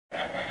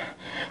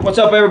What's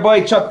up,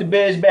 everybody? Chuck the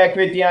Biz back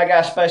with you. I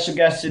got a special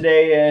guest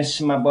today, and it's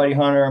my buddy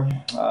Hunter.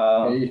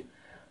 Hey.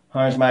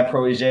 Hunter's my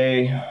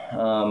protege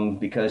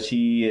because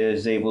he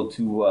is able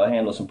to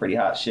handle some pretty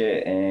hot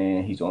shit,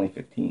 and he's only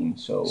 15.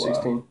 So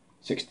 16.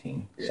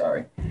 16. Yeah.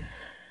 Sorry.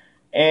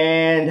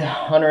 And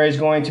Hunter is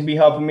going to be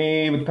helping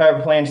me with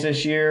pepper plants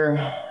this year,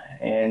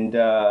 and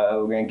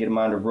we're going to get him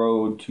on the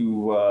road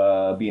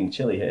to being the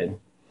chili head.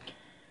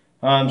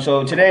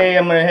 So today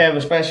I'm going to have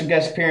a special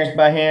guest appearance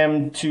by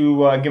him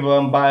to give an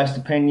unbiased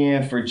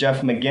opinion for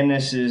Jeff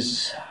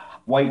McGinnis's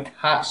white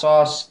hot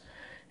sauce,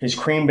 his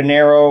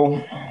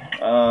Krembanero.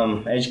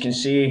 As you can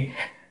see,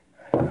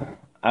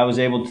 I was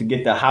able to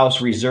get the house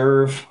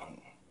reserve.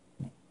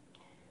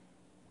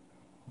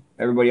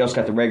 Everybody else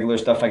got the regular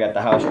stuff. I got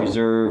the house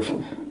reserve.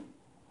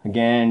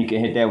 Again, you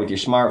can hit that with your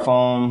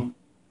smartphone.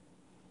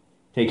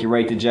 Take you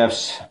right to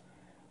Jeff's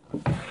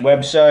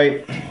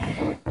website.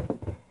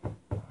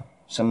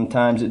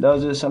 Sometimes it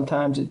does it,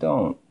 sometimes it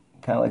don't.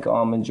 Kind of like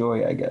Almond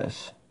Joy, I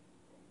guess.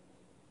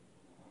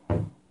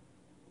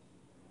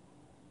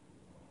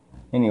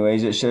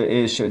 Anyways, it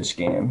should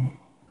scan.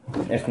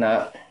 If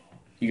not,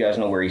 you guys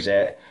know where he's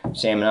at.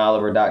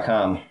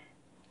 SamandOliver.com.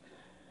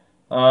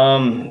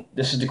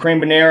 This is the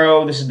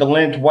Krembanero. This is the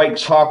Lindt white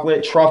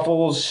chocolate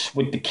truffles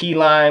with the key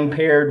lime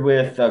paired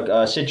with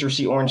a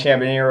citrusy orange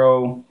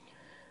habanero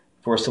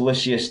for a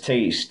delicious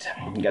taste.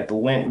 You got the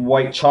Lindt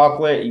white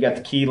chocolate. You got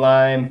the key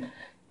lime,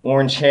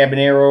 orange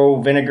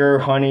habanero, vinegar,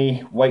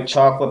 honey, white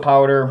chocolate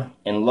powder,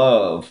 and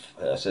love.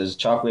 It says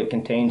chocolate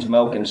contains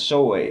milk and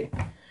soy.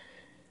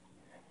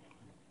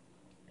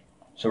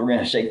 So we're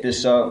gonna shake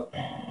this up.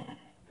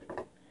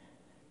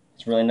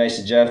 It's really nice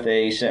of Jeff.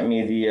 They sent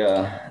me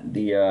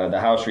the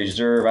house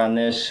reserve on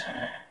this.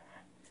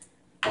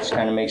 This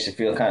kind of makes it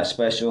feel kind of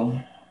special.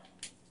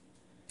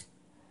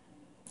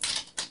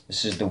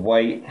 This is the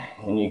white,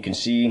 and you can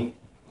see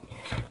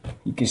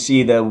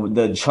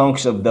the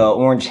chunks of the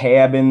orange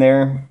hab in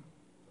there.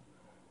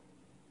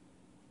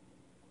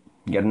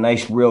 You got a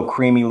nice, real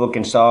creamy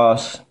looking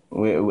sauce,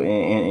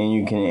 and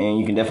you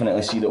can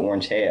definitely see the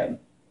orange hab.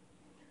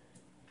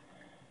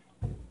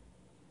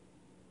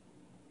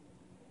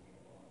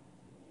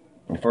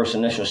 The first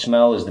initial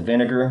smell is the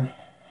vinegar.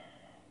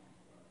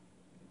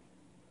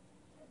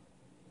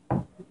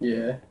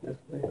 Yeah,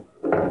 definitely.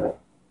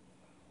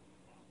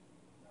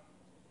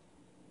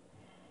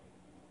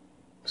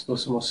 Still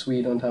smells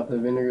sweet on top of the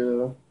vinegar,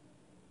 though.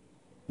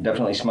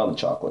 Definitely smell the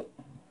chocolate.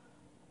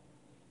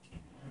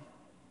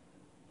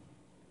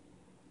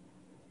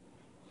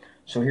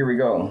 So here we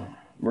go.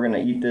 We're gonna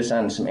eat this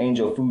on some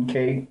angel food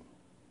cake,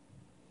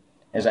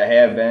 as I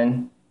have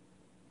been.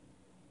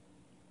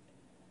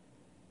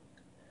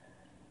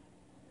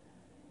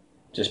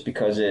 Just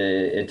because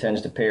it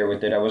tends to pair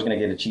with it. I was gonna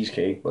get a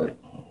cheesecake, but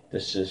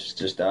this is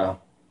just a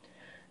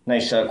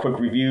nice quick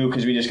review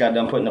because we just got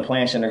done putting the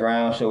plants in the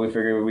ground. So we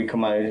figured we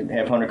come on,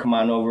 have Hunter come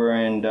on over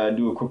and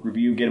do a quick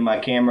review, get him my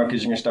camera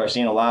because you're gonna start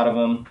seeing a lot of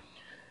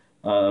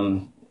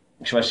them,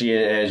 especially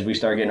as we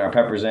start getting our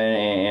peppers in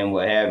and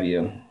what have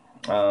you.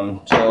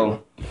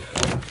 So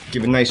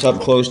give a nice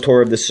up close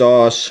tour of the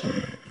sauce.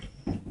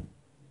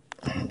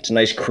 It's a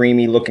nice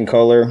creamy looking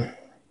color.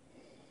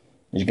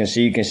 As you can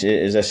see,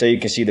 as I say, you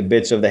can see the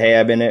bits of the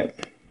hab in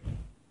it.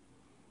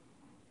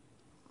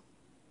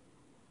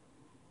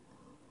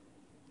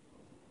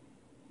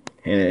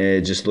 And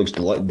it just looks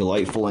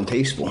delightful and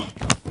tasteful.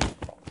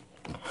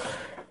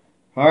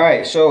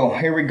 Alright, so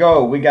here we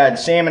go. We got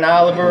Sam and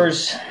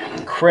Oliver's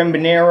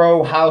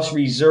Krembanero House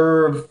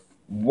Reserve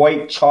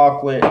White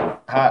Chocolate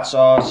Hot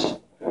Sauce.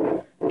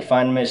 You can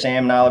find them at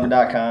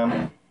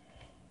SamandOliver.com.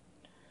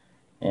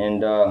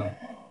 And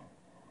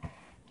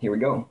here we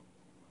go.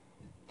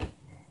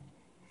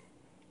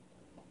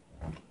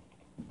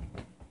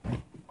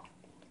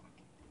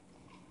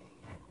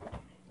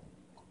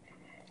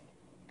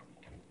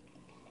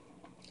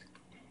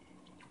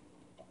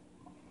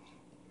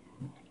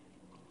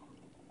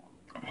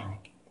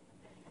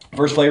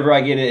 First flavor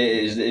I get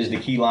is the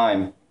key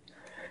lime.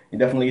 You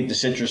definitely get the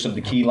citrus of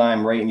the key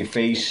lime right in your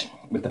face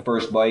with the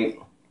first bite.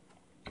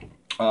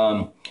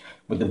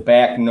 With the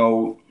back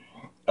note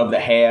of the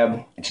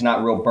hab, it's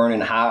not real burning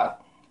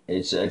hot.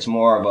 It's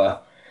more of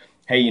a,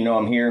 hey, you know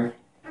I'm here.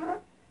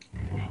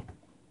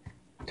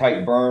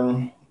 Tight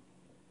burn.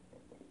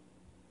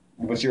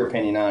 What's your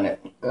opinion on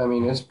it? I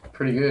mean, it's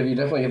pretty good. You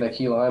definitely get that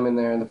key lime in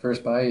there in the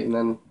first bite, and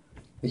then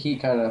the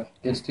heat kind of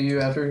gets to you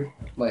after.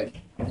 Like,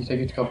 you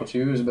take a couple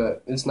chews,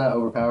 but it's not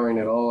overpowering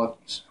at all.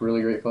 It's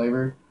really great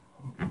flavor.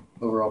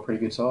 Overall, pretty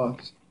good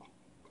sauce.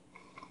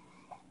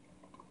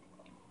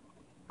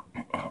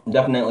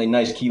 Definitely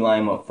nice key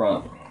lime up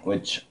front,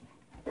 which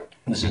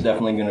this is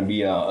definitely going to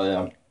be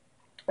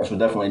this will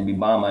definitely be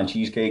bomb on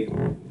cheesecake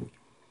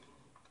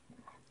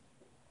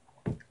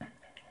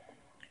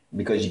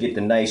because you get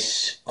the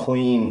nice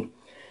clean.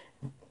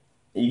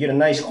 You get a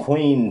nice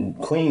clean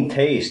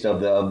taste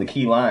of the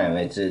key lime.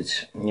 It's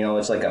you know,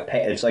 it's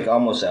like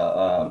almost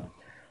a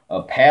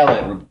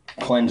palate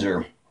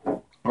cleanser.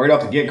 Right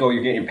off the get go,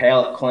 you're getting your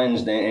palate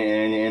cleansed,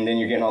 and then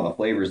you're getting all the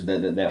flavors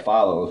that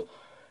follows.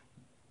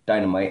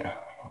 dynamite.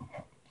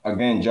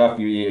 Again, Jeff,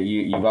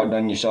 you've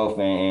outdone yourself,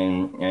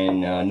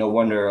 and no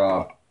wonder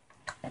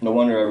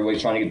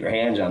everybody's trying to get their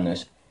hands on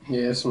this.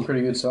 Yeah, it's some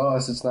pretty good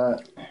sauce. It's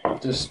not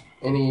just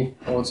any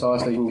old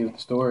sauce that you can get at the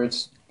store.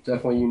 It's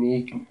definitely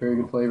unique, very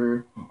good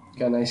flavor.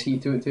 Got a nice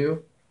heat to it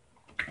too.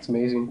 It's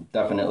amazing.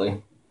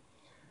 Definitely.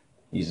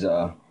 He's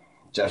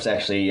Jeff's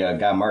actually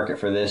got a market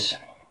for this,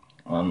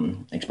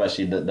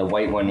 especially the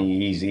white one.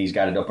 He's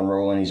got it up and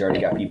rolling. He's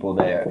already got people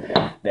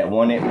that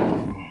want it,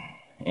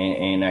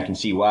 and I can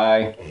see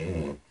why.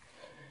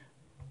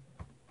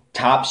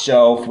 Top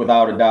shelf,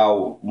 without a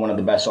doubt, one of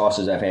the best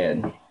sauces I've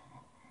had.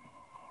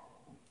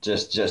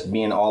 Just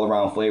being all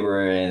around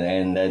flavor,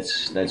 and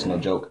that's no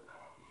joke.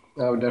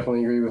 I would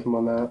definitely agree with him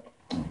on that.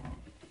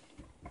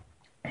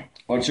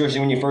 Well, seriously,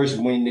 when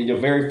the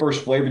very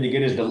first flavor to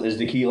get is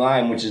the key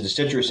lime, which is the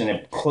citrus, and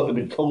it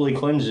totally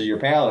cleanses your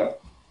palate.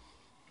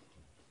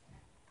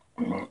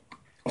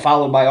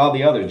 Followed by all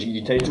the others.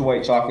 You taste the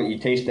white chocolate, you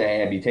taste the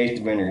hab, you taste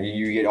the vinegar,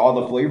 you get all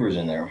the flavors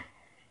in there.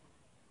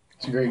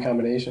 It's a great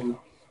combination.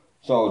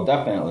 So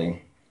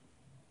definitely,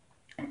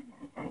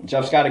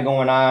 Jeff's got it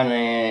going on,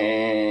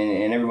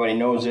 and everybody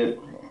knows it.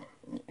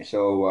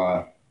 So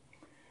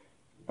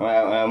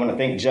I want to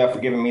thank Jeff for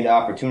giving me the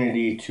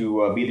opportunity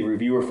to be the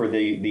reviewer for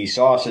these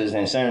sauces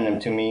and sending them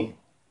to me,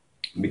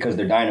 because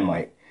they're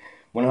dynamite.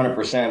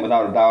 100%,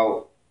 without a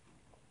doubt,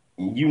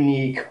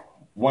 unique,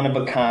 one of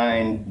a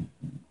kind,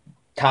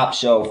 top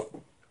shelf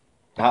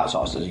hot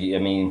sauces. I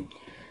mean,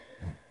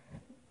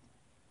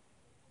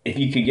 if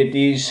you could get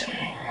these,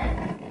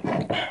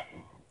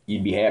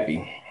 you'd be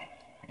happy.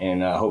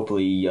 And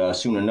hopefully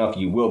soon enough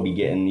you will be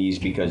getting these,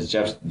 because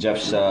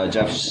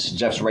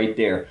Jeff's right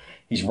there.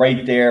 He's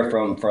right there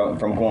from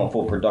going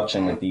full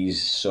production with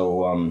these.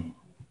 So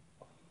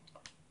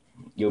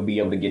you'll be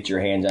able to get your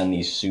hands on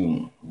these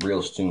soon,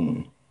 real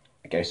soon.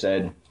 Like I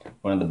said,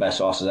 one of the best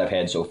sauces I've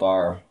had so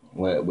far.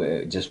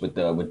 Just with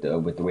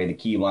the way the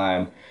key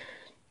lime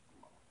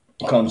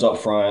comes up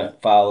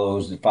front,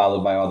 followed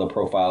by all the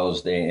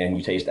profiles, and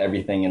you taste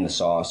everything in the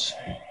sauce.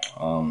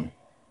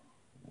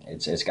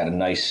 It's got a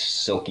nice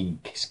silky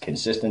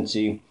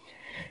consistency,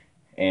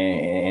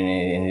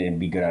 and it'd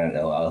be good on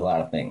a lot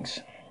of things.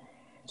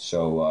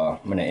 So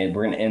we're gonna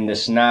end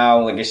this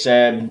now. Like I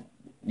said,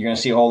 you're gonna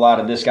see a whole lot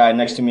of this guy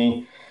next to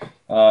me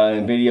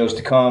in videos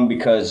to come,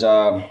 because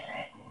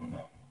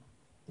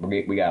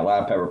we got a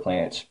lot of pepper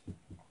plants.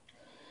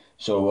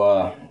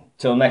 So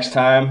till next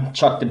time,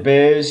 Chuck the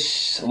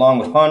Biz along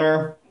with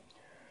Hunter.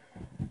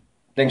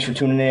 Thanks for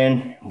tuning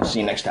in. We'll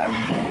see you next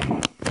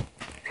time.